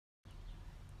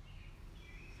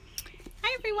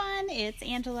everyone, it's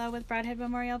Angela with Broadhead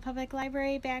Memorial Public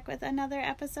Library back with another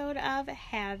episode of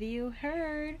Have You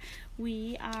Heard?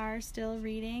 We are still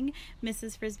reading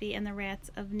Mrs. Frisby and the Rats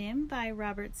of NIHM by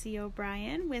Robert C.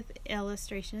 O'Brien with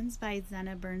illustrations by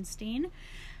Zena Bernstein.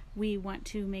 We want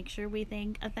to make sure we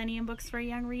thank Athenaeum Books for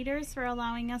Young Readers for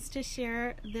allowing us to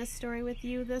share this story with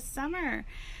you this summer.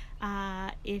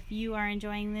 If you are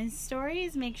enjoying these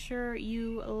stories, make sure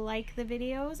you like the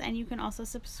videos, and you can also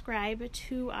subscribe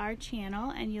to our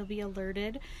channel and you'll be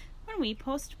alerted when we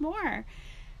post more.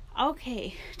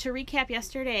 Okay, to recap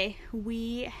yesterday,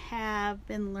 we have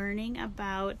been learning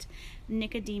about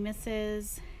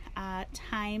Nicodemus's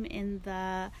time in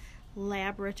the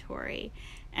laboratory,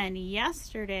 and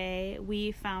yesterday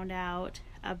we found out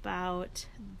about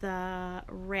the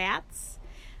rats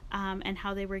and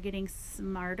how they were getting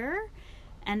smarter.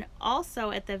 And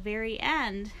also at the very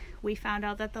end, we found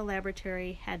out that the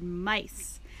laboratory had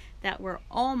mice that were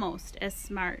almost as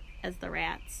smart as the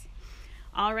rats.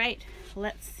 All right,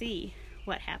 let's see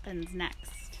what happens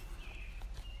next.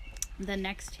 The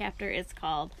next chapter is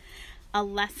called A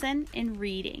Lesson in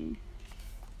Reading.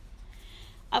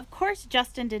 Of course,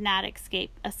 Justin did not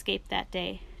escape that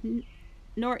day,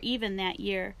 nor even that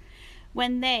year.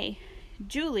 When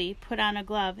Julie put on a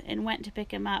glove and went to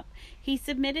pick him up, he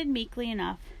submitted meekly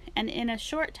enough, and in a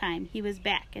short time he was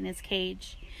back in his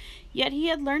cage. Yet he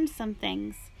had learned some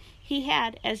things. He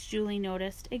had, as Julie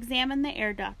noticed, examined the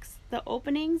air ducts, the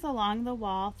openings along the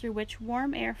wall through which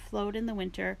warm air flowed in the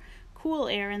winter, cool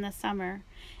air in the summer,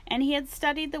 and he had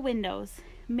studied the windows.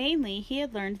 Mainly, he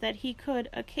had learned that he could,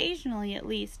 occasionally at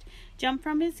least, jump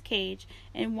from his cage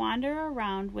and wander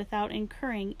around without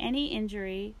incurring any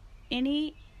anger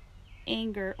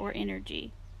or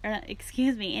injury.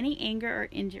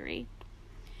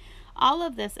 All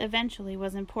of this eventually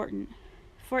was important,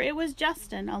 for it was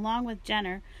Justin, along with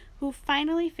Jenner, who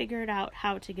finally figured out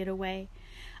how to get away.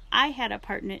 I had a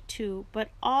part in it too,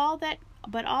 but all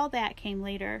that came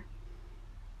later.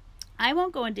 I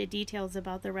won't go into details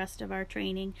about the rest of our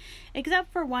training,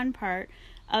 except for one part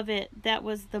of it that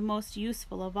was the most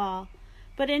useful of all.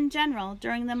 But in general,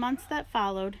 during the months that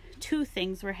followed, two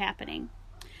things were happening.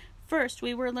 First,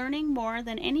 we were learning more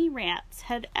than any rats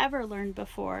had ever learned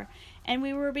before, and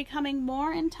we were becoming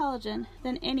more intelligent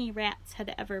than any rats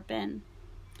had ever been.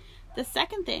 The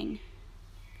second thing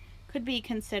could be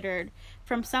considered,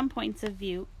 from some points of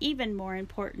view, even more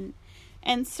important,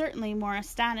 and certainly more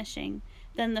astonishing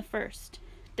than the first.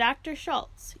 Dr.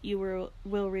 Schultz, you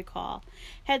will recall,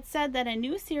 had said that a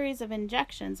new series of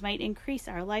injections might increase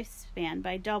our lifespan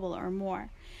by double or more.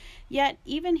 Yet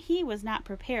even he was not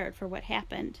prepared for what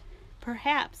happened.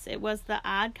 Perhaps it was the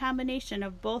odd combination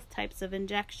of both types of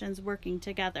injections working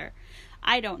together.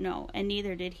 I don't know, and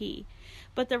neither did he.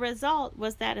 But the result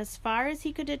was that as far as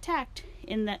he could detect,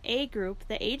 in the A group,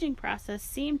 the aging process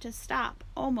seemed to stop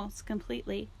almost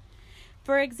completely.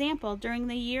 For example, during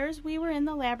the years we were in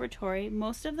the laboratory,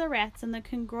 most of the rats in the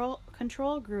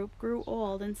control group grew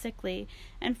old and sickly,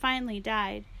 and finally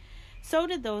died. So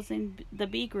did those in the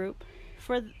B group.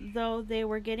 For though they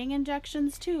were getting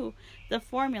injections too, the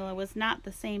formula was not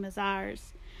the same as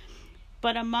ours.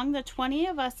 But among the 20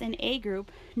 of us in A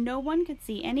group, no one could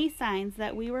see any signs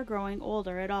that we were growing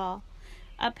older at all.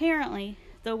 Apparently,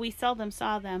 though we seldom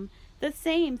saw them, the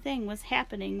same thing was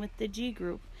happening with the G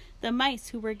group, the mice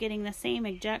who were getting the same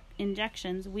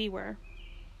injections we were.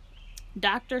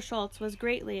 Dr. Schultz was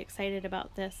greatly excited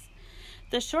about this.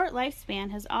 The short lifespan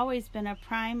has always been a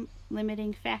prime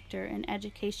limiting factor in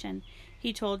education,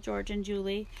 he told George and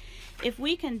Julie. If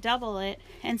we can double it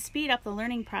and speed up the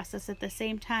learning process at the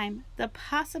same time, the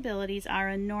possibilities are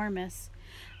enormous.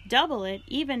 Double it,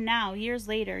 even now, years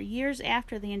later, years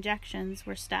after the injections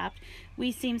were stopped,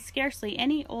 we seem scarcely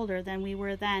any older than we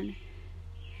were then.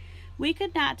 We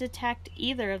could not detect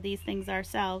either of these things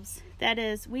ourselves. That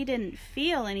is, we didn't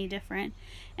feel any different,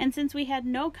 and since we had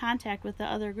no contact with the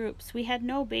other groups, we had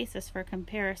no basis for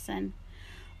comparison.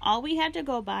 All we had to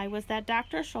go by was that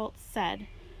Dr. Schultz said.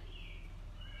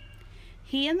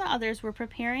 He and the others were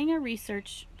preparing a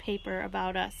research paper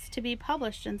about us to be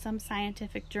published in some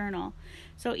scientific journal,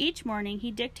 so each morning he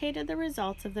dictated the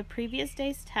results of the previous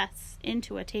day's tests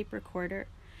into a tape recorder.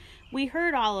 We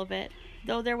heard all of it,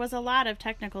 though there was a lot of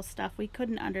technical stuff we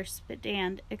couldn't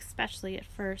understand, especially at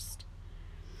first.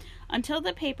 Until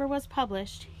the paper was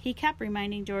published, he kept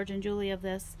reminding George and Julie of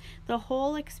this. The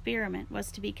whole experiment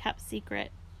was to be kept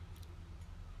secret.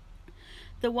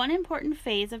 The one important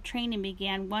phase of training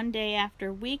began one day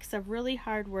after weeks of really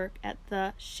hard work at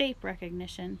the shape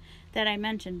recognition that I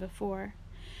mentioned before.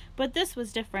 But this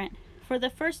was different. For the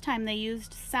first time they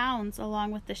used sounds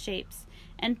along with the shapes,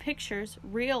 and pictures,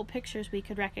 real pictures we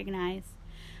could recognize.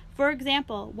 For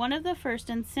example, one of the first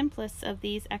and simplest of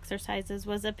these exercises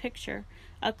was a picture,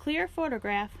 a clear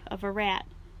photograph of a rat.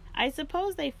 I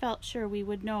suppose they felt sure we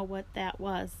would know what that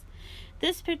was.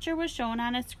 This picture was shown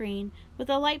on a screen with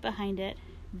a light behind it.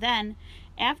 Then,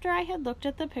 after I had looked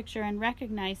at the picture and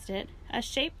recognized it, a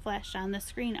shape flashed on the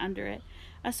screen under it,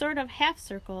 a sort of half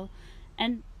circle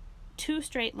and 2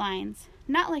 straight lines,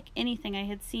 not like anything I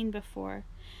had seen before.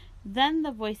 Then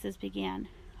the voices began.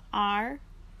 R,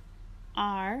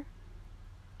 R,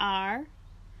 R.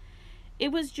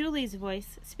 It was Julie's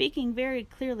voice, speaking very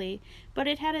clearly, but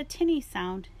it had a tinny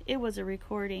sound. It was a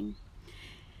recording.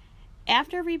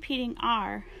 After repeating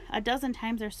R a dozen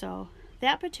times or so,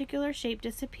 that particular shape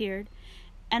disappeared,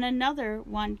 and another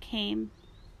one came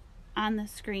on the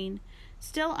screen,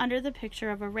 still under the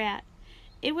picture of a rat.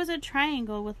 It was a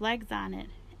triangle with legs on it,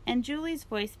 and Julie's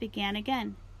voice began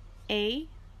again. A,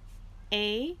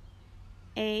 A,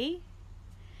 A.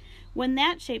 When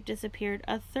that shape disappeared,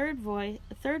 a third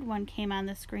one came on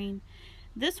the screen.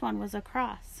 This one was a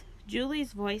cross.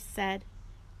 Julie's voice said,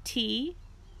 T,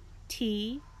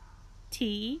 T,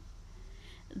 T.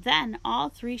 Then all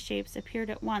 3 shapes appeared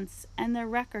at once, and the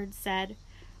record said,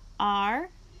 R,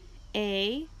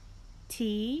 A,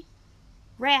 T,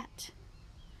 rat.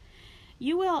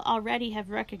 You will already have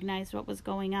recognized what was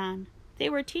going on. They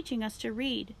were teaching us to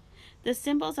read. The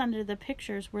symbols under the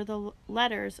pictures were the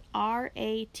letters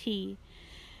R-A-T,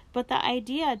 but the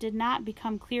idea did not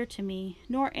become clear to me,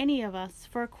 nor any of us,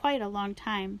 for quite a long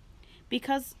time,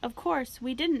 because, of course,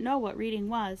 we didn't know what reading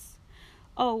was.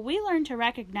 Oh, we learned to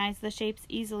recognize the shapes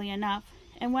easily enough,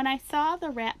 and when I saw the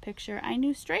rat picture, I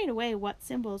knew straight away what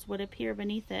symbols would appear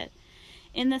beneath it.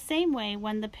 In the same way,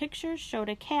 when the picture showed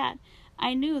a cat,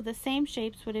 I knew the same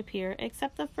shapes would appear,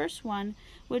 except the first one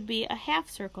would be a half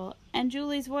circle, and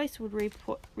Julie's voice would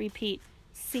repeat,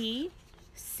 C,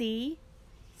 C,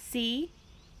 C.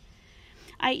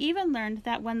 I even learned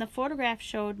that when the photograph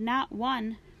showed not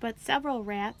one, but several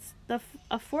rats,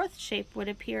 a 4th shape would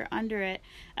appear under it,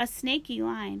 a snaky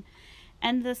line,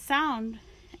 and the sound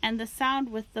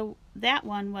with that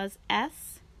one was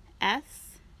S,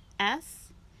 S,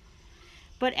 S.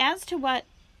 But as to what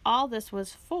all this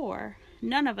was for,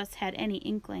 none of us had any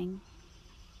inkling.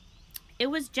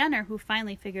 It was Jenner who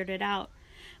finally figured it out.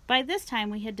 By this time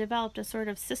we had developed a sort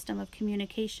of system of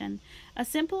communication, a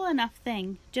simple enough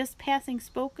thing, just passing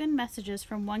spoken messages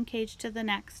from one cage to the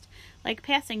next, like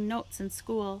passing notes in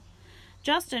school.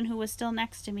 Justin, who was still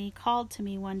next to me, called to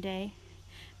me one day.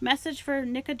 Message for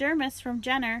Nicodemus from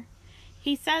Jenner.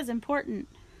 He says important.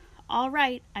 All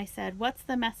right, I said. What's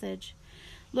the message?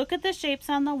 Look at the shapes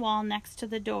on the wall next to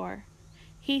the door.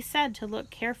 He said to look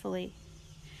carefully.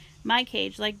 My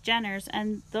cage, like Jenner's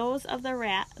and those of the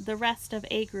rest of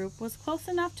A group, was close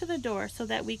enough to the door so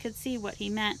that we could see what he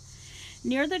meant.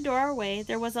 Near the doorway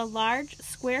there was a large,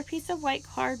 square piece of white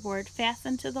cardboard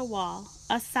fastened to the wall,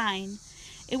 a sign.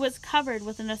 It was covered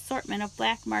with an assortment of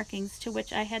black markings to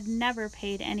which I had never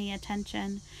paid any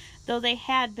attention, though they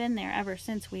had been there ever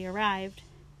since we arrived.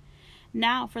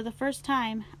 Now, for the first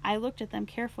time, I looked at them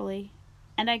carefully,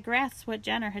 and I grasped what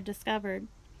Jenner had discovered.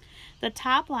 The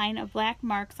top line of black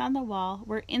marks on the wall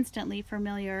were instantly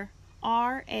familiar.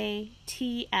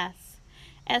 R-A-T-S.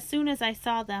 As soon as I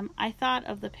saw them, I thought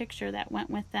of the picture that went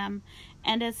with them,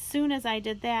 and as soon as I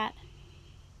did that,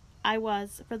 I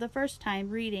was, for the first time,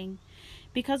 reading.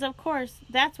 Because, of course,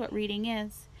 that's what reading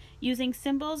is, using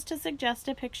symbols to suggest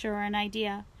a picture or an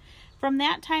idea. From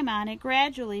that time on, it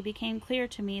gradually became clear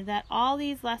to me that all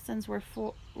these lessons were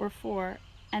for,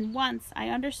 and once I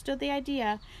understood the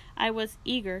idea, I was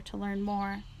eager to learn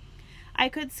more. I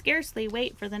could scarcely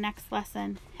wait for the next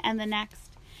lesson, and the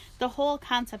next. The whole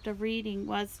concept of reading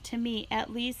was, to me at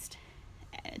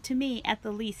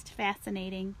the least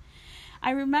fascinating.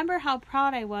 I remember how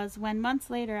proud I was when months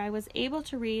later I was able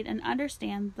to read and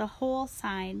understand the whole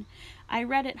sign. I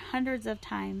read it hundreds of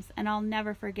times, and I'll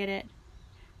never forget it.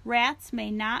 Rats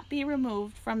may not be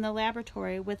removed from the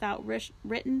laboratory without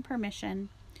written permission.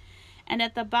 And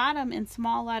at the bottom in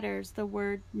small letters the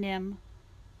word NIHM.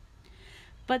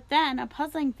 But then a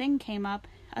puzzling thing came up,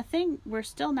 a thing we're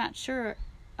still not sure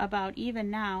about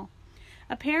even now.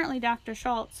 Apparently Dr.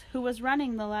 Schultz, who was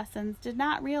running the lessons, did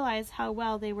not realize how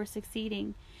well they were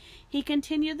succeeding. He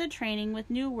continued the training with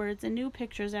new words and new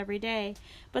pictures every day,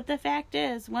 but the fact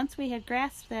is, once we had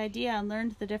grasped the idea and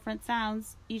learned the different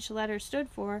sounds each letter stood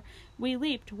for, we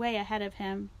leaped way ahead of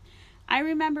him. I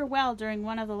remember well during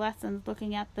one of the lessons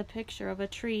looking at the picture of a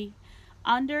tree.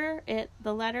 Under it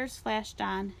the letters flashed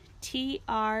on,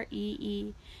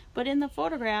 T-R-E-E, but in the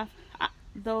photograph,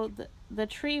 though the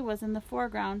tree was in the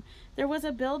foreground, there was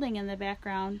a building in the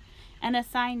background and a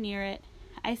sign near it,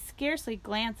 I scarcely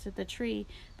glanced at the tree,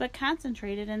 but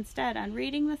concentrated instead on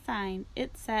reading the sign.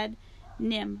 It said,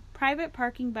 NIHM, private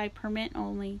parking by permit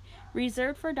only,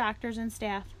 reserved for doctors and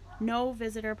staff, no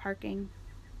visitor parking.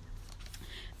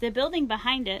 The building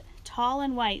behind it, tall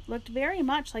and white, looked very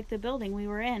much like the building we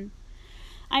were in.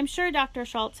 I'm sure Dr.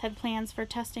 Schultz had plans for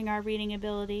testing our reading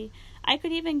ability. I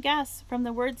could even guess from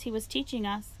the words he was teaching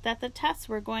us that the tests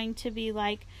were going to be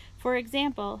like, for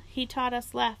example, he taught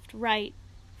us left, right,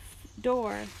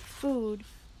 door, food,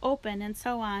 open, and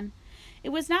so on. It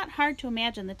was not hard to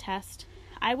imagine the test.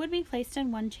 I would be placed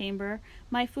in one chamber,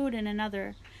 my food in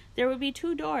another. There would be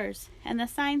 2 doors, and the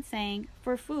sign saying,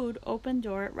 for food, open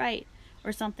door at right,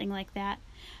 or something like that.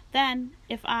 Then,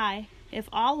 if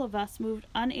all of us moved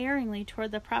unerringly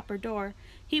toward the proper door,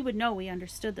 he would know we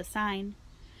understood the sign.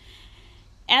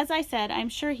 As I said, I'm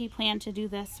sure he planned to do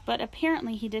this, but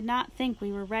apparently he did not think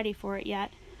we were ready for it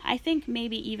yet. I think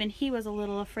maybe even he was a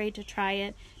little afraid to try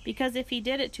it, because if he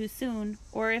did it too soon,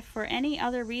 or if for any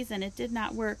other reason it did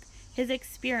not work, his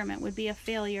experiment would be a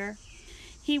failure.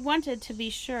 He wanted to be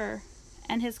sure,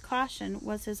 and his caution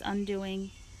was his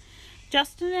undoing.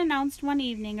 Justin announced one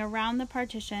evening around the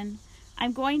partition,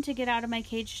 I'm going to get out of my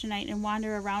cage tonight and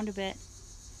wander around a bit.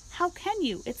 How can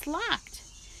you? It's locked.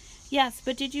 Yes,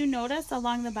 but did you notice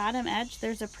along the bottom edge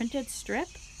there's a printed strip?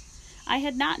 I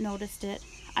had not noticed it.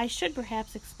 I should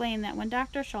perhaps explain that when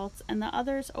Dr. Schultz and the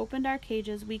others opened our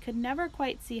cages, we could never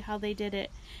quite see how they did it.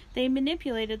 They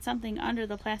manipulated something under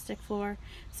the plastic floor,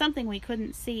 something we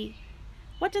couldn't see.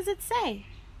 What does it say?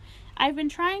 I've been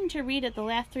trying to read it the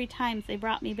last 3 times they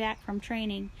brought me back from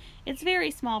training. It's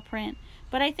very small print,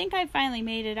 but I think I finally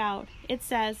made it out. It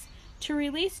says, to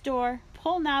release door,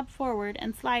 pull knob forward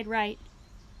and slide right.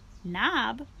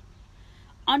 Knob?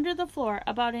 Under the floor,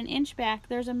 about an inch back,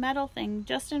 there's a metal thing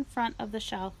just in front of the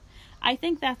shelf. I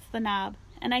think that's the knob,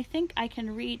 and I think I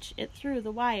can reach it through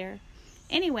the wire.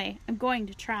 Anyway, I'm going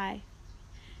to try.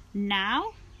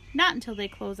 Now? Not until they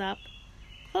close up.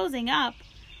 Closing up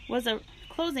was a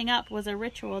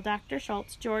ritual Dr.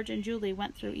 Schultz, George, and Julie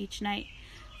went through each night.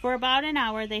 For about an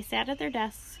hour they sat at their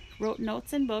desks, wrote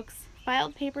notes in books,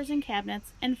 filed papers in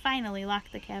cabinets, and finally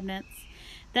locked the cabinets.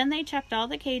 Then they checked all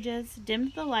the cages,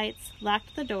 dimmed the lights,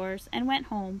 locked the doors, and went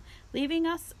home, leaving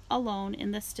us alone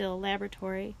in the still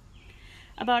laboratory.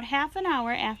 About half an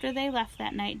hour after they left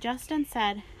that night, Justin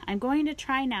said, I'm going to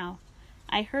try now.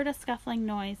 I heard a scuffling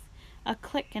noise, a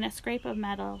click and a scrape of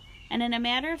metal, and in a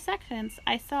matter of seconds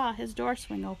I saw his door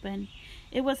swing open.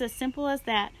 It was as simple as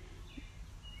that,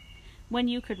 when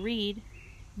you could read.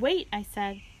 Wait, I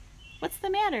said. What's the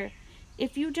matter?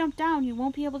 If you jump down, you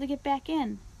won't be able to get back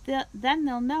in. Then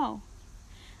they'll know.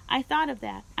 I thought of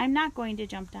that. I'm not going to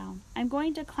jump down. I'm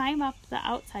going to climb up the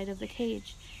outside of the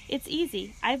cage. It's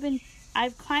easy.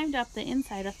 I've climbed up the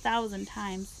inside 1,000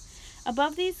 times.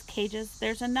 Above these cages,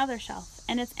 there's another shelf,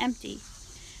 and it's empty.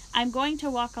 I'm going to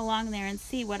walk along there and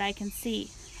see what I can see.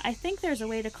 I think there's a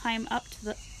way to climb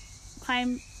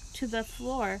to the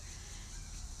floor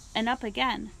and up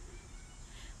again.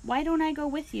 Why don't I go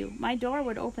with you? My door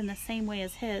would open the same way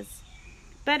as his.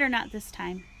 Better not this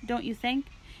time, don't you think?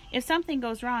 If something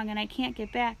goes wrong and I can't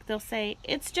get back, they'll say,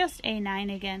 it's just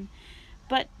A9 again.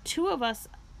 But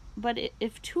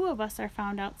if 2 of us are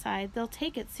found outside, they'll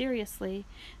take it seriously.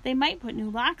 They might put new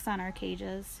locks on our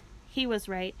cages. He was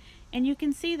right, and you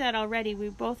can see that already we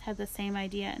both had the same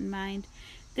idea in mind.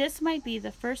 This might be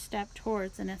the first step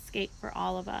towards an escape for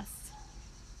all of us.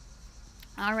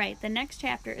 All right, the next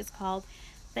chapter is called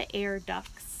The Air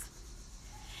Ducts.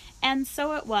 And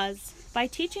so it was. By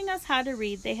teaching us how to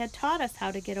read, they had taught us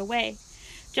how to get away.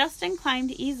 Justin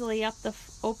climbed easily up the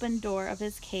open door of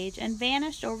his cage and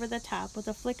vanished over the top with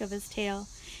a flick of his tail.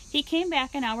 He came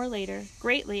back an hour later,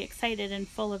 greatly excited and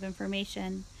full of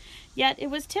information. Yet it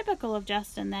was typical of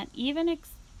Justin that even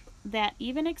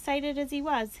excited as he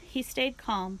was, he stayed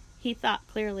calm. He thought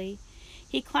clearly.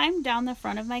 He climbed down the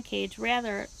front of my cage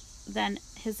rather than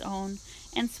his own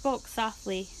and spoke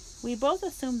softly. We both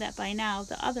assumed that by now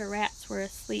the other rats were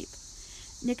asleep.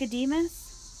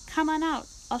 Nicodemus, come on out.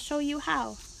 I'll show you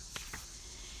how.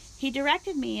 He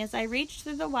directed me as I reached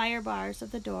through the wire bars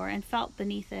of the door and felt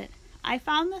beneath it. I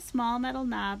found the small metal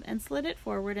knob and slid it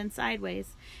forward and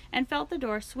sideways and felt the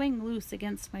door swing loose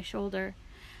against my shoulder.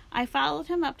 I followed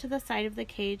him up to the side of the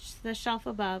cage to the shelf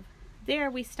above. There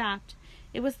we stopped.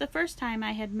 It was the first time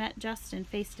I had met Justin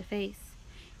face to face.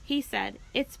 He said,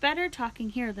 it's better talking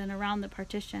here than around the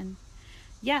partition.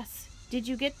 Yes. Did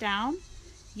you get down?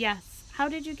 Yes. How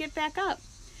did you get back up?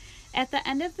 At the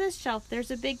end of this shelf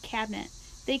there's a big cabinet.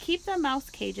 They keep the mouse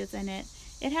cages in it.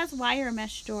 It has wire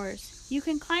mesh doors. You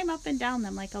can climb up and down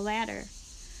them like a ladder.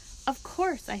 Of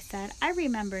course, I said. I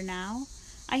remember now.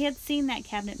 I had seen that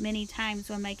cabinet many times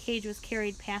when my cage was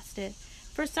carried past it.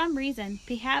 For some reason,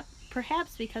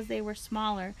 perhaps because they were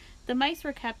smaller, the mice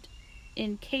were kept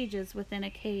in cages within a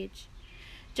cage.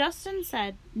 Justin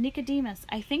said, "Nicodemus,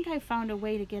 I think I've found a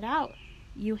way to get out."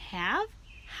 "You have?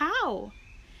 How?"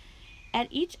 "At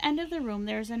each end of the room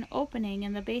there is an opening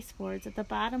in the baseboards at the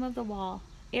bottom of the wall.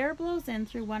 Air blows in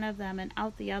through one of them and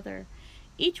out the other.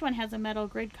 Each one has a metal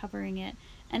grid covering it,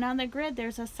 and on the grid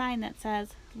there's a sign that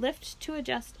says, 'Lift to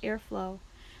adjust airflow.'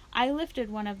 I lifted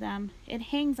one of them. It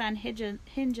hangs on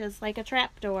hinges like a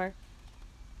trapdoor."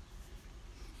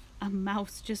 A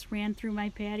mouse just ran through my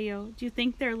patio. Do you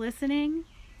think they're listening?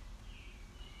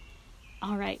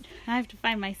 All right, I have to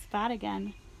find my spot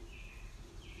again.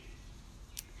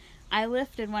 "I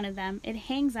lifted one of them. It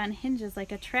hangs on hinges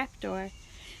like a trapdoor.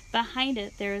 Behind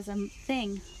it there is a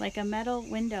thing like a metal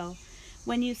window.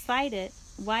 When you slide it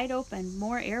wide open,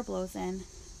 more air blows in.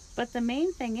 But the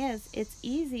main thing is, it's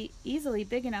easily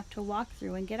big enough to walk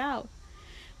through and get out."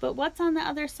 "But what's on the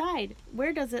other side?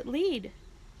 Where does it lead?"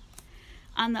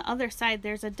 "On the other side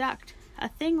there's a duct, a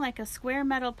thing like a square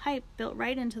metal pipe built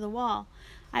right into the wall.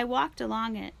 I walked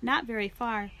along it, not very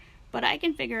far, but I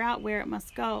can figure out where it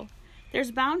must go.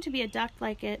 There's bound to be a duct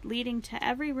like it leading to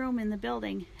every room in the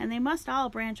building, and they must all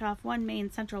branch off one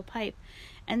main central pipe,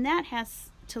 and that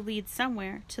has to lead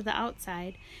somewhere to the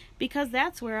outside, because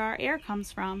that's where our air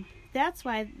comes from. That's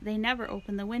why they never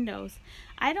open the windows.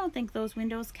 I don't think those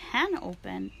windows can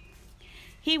open."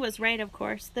 He was right, of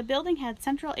course. The building had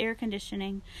central air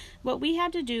conditioning. What we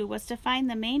had to do was to find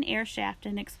the main air shaft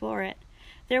and explore it.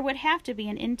 There would have to be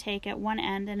an intake at one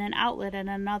end and an outlet at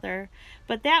another,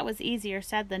 but that was easier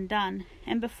said than done,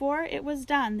 and before it was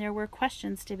done there were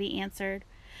questions to be answered.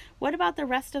 What about the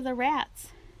rest of the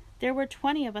rats? There were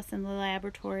 20 of us in the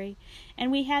laboratory, and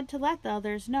we had to let the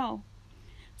others know.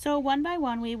 So one by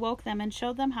one we woke them and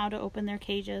showed them how to open their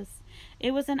cages.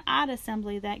 It was an odd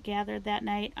assembly that gathered that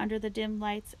night under the dim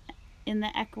lights in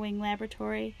the echoing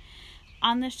laboratory.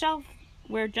 On the shelf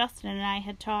where Justin and I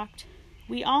had talked,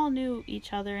 we all knew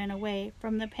each other in a way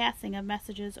from the passing of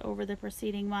messages over the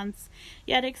preceding months,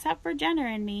 yet except for Jenner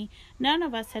and me, none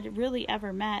of us had really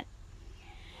ever met.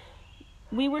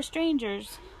 We were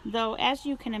strangers, though, as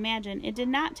you can imagine, it did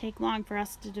not take long for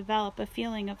us to develop a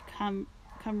feeling of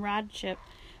comradeship,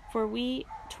 for we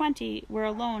 20 were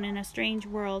alone in a strange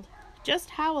world.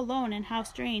 Just how alone and how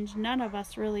strange, none of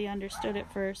us really understood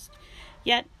at first.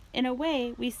 Yet, in a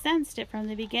way, we sensed it from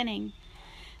the beginning.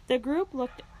 The group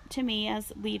looked to me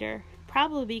as leader,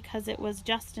 probably because it was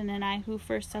Justin and I who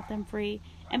first set them free,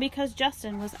 and because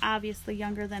Justin was obviously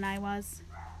younger than I was.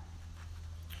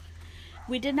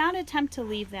 We did not attempt to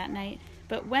leave that night,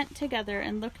 but went together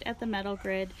and looked at the metal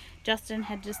grid Justin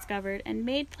had discovered and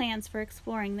made plans for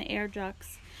exploring the air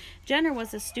ducts. Jenner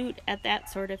was astute at that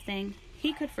sort of thing.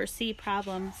 He could foresee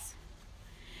problems.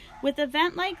 "With a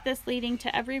vent like this leading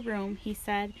to every room," he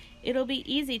said, "it'll be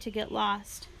easy to get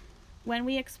lost. When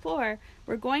we explore,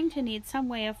 we're going to need some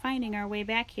way of finding our way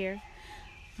back here."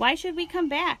 "Why should we come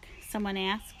back?" someone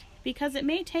asked. "Because it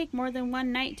may take more than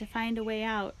one night to find a way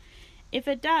out. If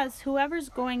it does, whoever's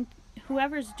doing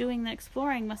the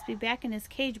exploring must be back in his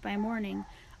cage by morning.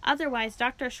 Otherwise,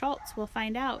 Dr. Schultz will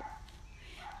find out."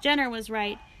 Jenner was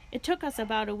right. It took us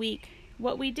about a week.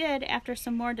 What we did, after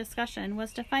some more discussion,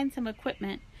 was to find some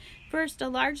equipment. First, a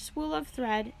large spool of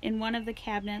thread in one of the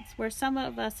cabinets, where some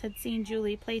of us had seen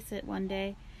Julie place it one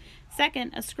day.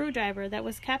 Second, a screwdriver that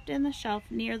was kept in the shelf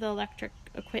near the electric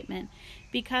equipment,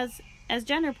 because, as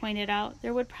Jenner pointed out,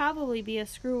 there would probably be a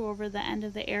screw over the end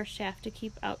of the air shaft to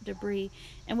keep out debris,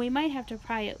 and we might have to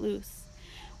pry it loose.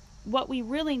 What we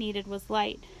really needed was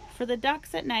light, for the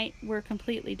ducts at night were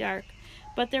completely dark,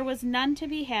 but there was none to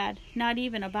be had, not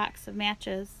even a box of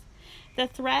matches. The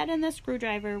thread and the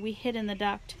screwdriver we hid in the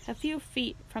duct, a few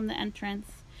feet from the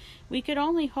entrance. We could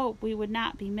only hope they would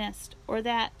not be missed, or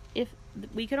that if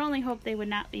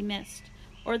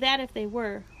they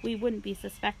were, we wouldn't be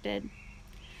suspected.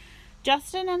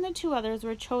 Justin and the two others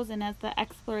were chosen as the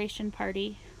exploration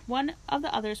party. One of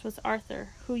the others was Arthur,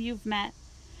 who you've met.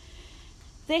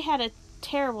 They had a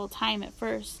terrible time at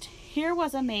first. Here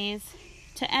was a maze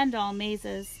to end all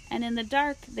mazes, and in the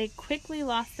dark they quickly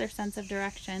lost their sense of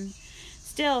direction.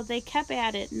 Still, they kept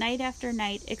at it night after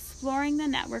night, exploring the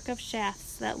network of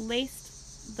shafts that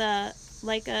laced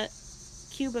like a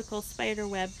cubical spider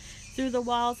web through the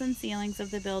walls and ceilings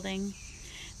of the building.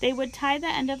 They would tie the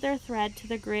end of their thread to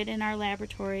the grid in our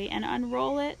laboratory and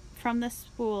unroll it from the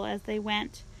spool as they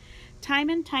went. Time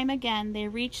and time again they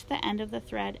reached the end of the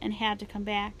thread and had to come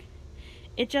back.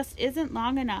 "It just isn't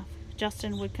long enough,"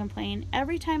 Justin would complain.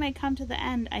 "Every time I come to the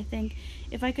end, I think,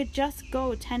 if I could just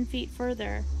go 10 feet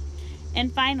further."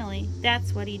 And finally,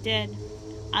 that's what he did.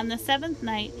 On the 7th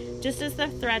night, just as the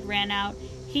thread ran out,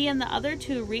 he and the other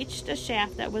 2 reached a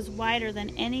shaft that was wider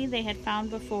than any they had found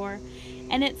before,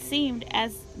 and it seemed,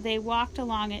 as they walked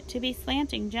along it, to be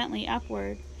slanting gently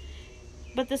upward.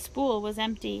 But the spool was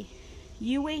empty.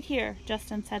 "You wait here,"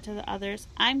 Justin said to the others.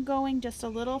 "I'm going just a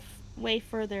little way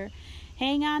further.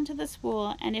 Hang on to the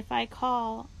spool, and if I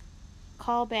call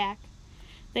back."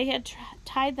 They had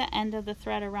tied the end of the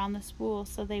thread around the spool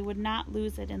so they would not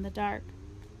lose it in the dark.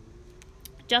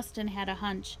 Justin had a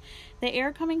hunch. The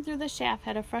air coming through the shaft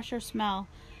had a fresher smell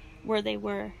where they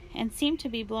were, and seemed to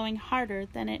be blowing harder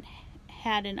than it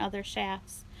had in other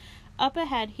shafts. Up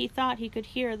ahead, he thought he could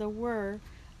hear the whir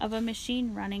of a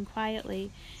machine running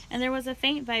quietly, and there was a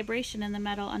faint vibration in the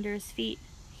metal under his feet.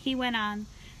 He went on.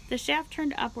 The shaft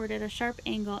turned upward at a sharp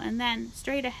angle, and then,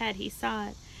 straight ahead, he saw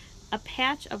it, a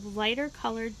patch of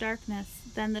lighter-colored darkness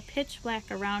than the pitch black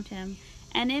around him,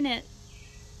 and in it,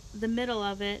 the middle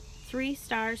of it, 3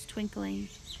 stars twinkling.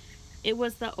 It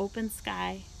was the open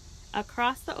sky.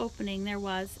 Across the opening there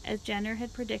was, as Jenner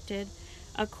had predicted,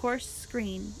 a coarse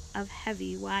screen of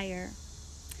heavy wire.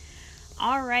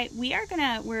 All right,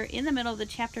 we're in the middle of the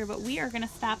chapter, but we are going to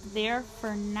stop there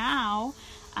for now.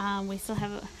 We still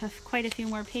have quite a few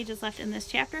more pages left in this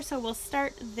chapter, so we'll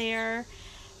start there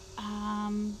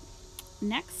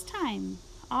next time.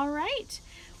 All right.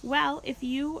 Well, if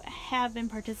you have been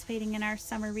participating in our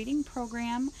summer reading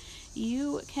program,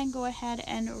 you can go ahead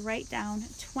and write down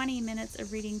 20 minutes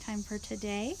of reading time for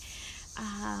today.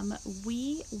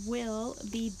 We will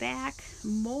be back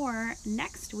more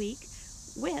next week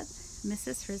with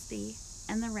Mrs. Frisby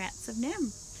and the Rats of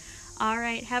NIHM. All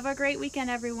right. Have a great weekend,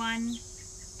 everyone.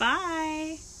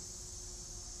 Bye.